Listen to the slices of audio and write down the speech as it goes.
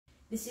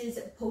This is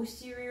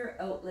posterior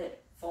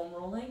outlet foam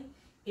rolling.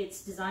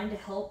 It's designed to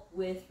help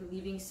with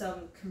relieving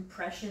some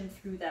compression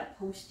through that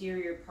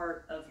posterior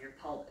part of your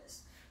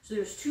pelvis. So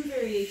there's two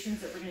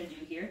variations that we're going to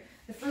do here.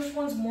 The first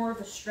one's more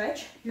of a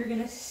stretch. You're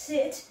going to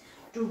sit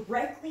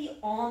directly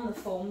on the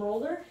foam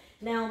roller.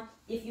 Now,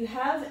 if you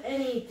have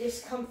any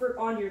discomfort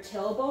on your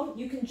tailbone,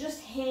 you can just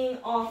hang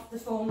off the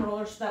foam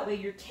roller so that way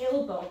your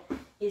tailbone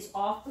is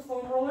off the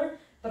foam roller,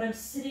 but I'm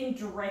sitting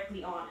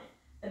directly on it.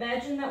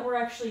 Imagine that we're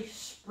actually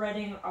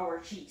spreading our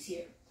cheeks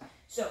here.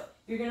 So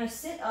you're going to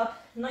sit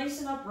up nice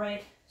and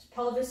upright,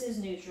 pelvis is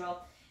neutral,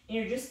 and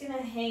you're just going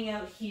to hang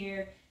out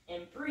here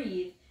and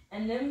breathe,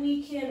 and then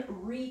we can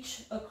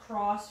reach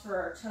across for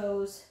our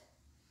toes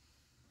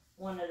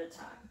one at a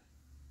time.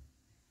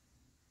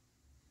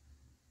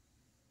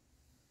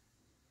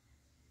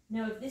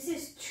 Now, if this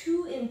is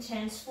too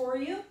intense for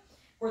you,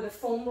 or the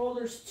foam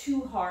roller's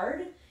too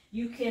hard,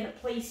 you can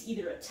place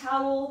either a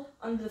towel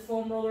under the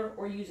foam roller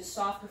or use a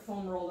softer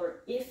foam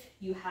roller if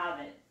you have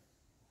it.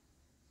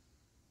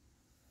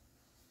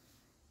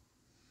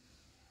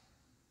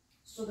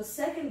 So the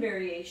second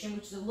variation,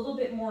 which is a little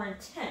bit more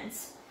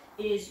intense,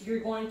 is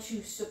you're going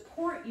to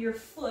support your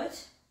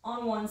foot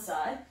on one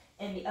side,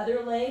 and the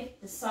other leg,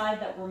 the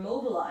side that we're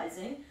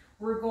mobilizing,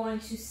 we're going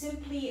to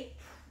simply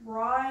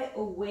pry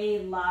away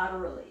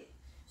laterally.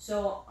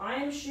 So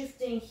I'm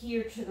shifting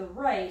here to the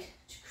right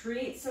to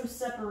create some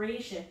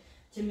separation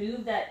to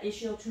move that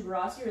ischial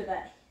tuberosity, or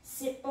that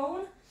sit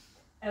bone,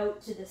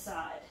 out to the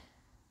side.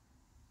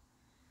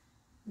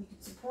 You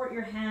can support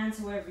your hands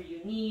however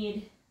you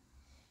need.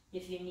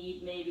 If you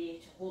need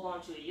maybe to hold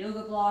on to a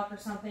yoga block or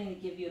something to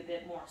give you a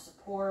bit more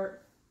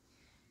support.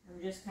 I'm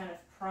just kind of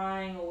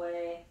prying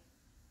away.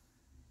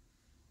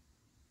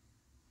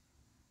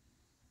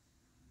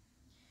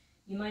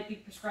 You might be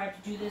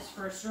prescribed to do this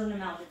for a certain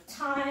amount of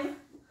time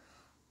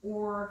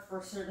or for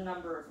a certain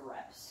number of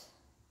reps.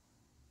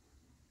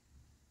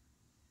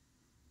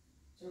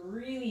 It's a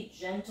really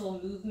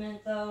gentle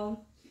movement though.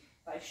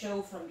 If I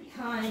show from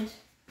behind,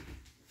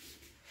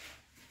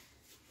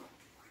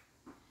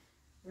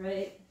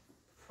 right,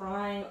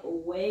 prying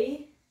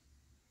away.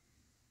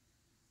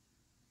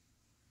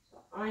 So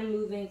I'm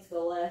moving to the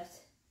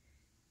left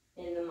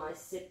and then my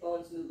sit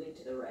bone's moving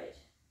to the right.